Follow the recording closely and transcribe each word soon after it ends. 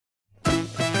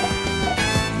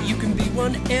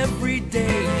fun every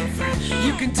day.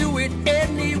 You can do it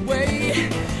anyway.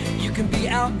 You can be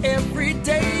our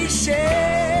everyday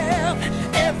chef.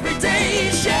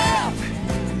 Everyday chef.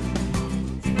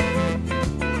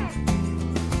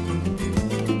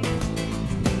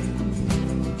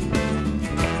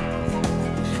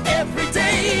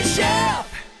 Everyday chef.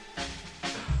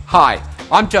 Hi,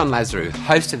 I'm John Lazarou,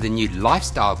 host of the new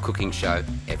lifestyle cooking show,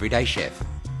 Everyday Chef.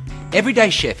 Everyday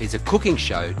Chef is a cooking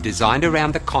show designed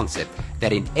around the concept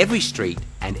that in every street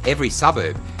and every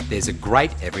suburb, there's a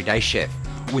great everyday chef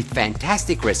with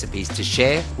fantastic recipes to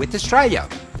share with Australia.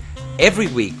 Every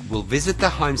week, we'll visit the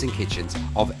homes and kitchens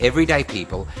of everyday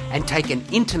people and take an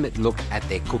intimate look at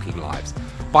their cooking lives.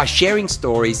 By sharing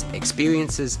stories,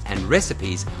 experiences, and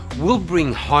recipes, we'll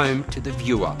bring home to the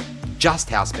viewer just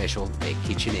how special their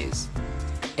kitchen is.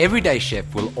 Everyday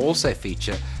Chef will also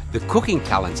feature the cooking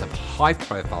talents of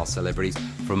high-profile celebrities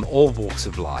from all walks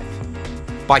of life.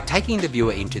 By taking the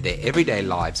viewer into their everyday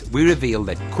lives, we reveal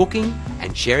that cooking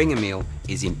and sharing a meal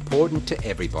is important to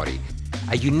everybody.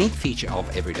 A unique feature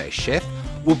of Everyday Chef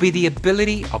will be the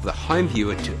ability of the home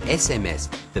viewer to SMS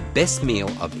the best meal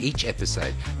of each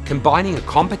episode, combining a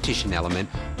competition element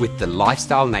with the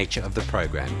lifestyle nature of the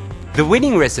program. The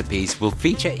winning recipes will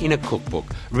feature in a cookbook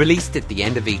released at the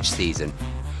end of each season.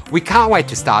 We can't wait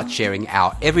to start sharing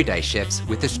our everyday chefs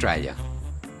with Australia.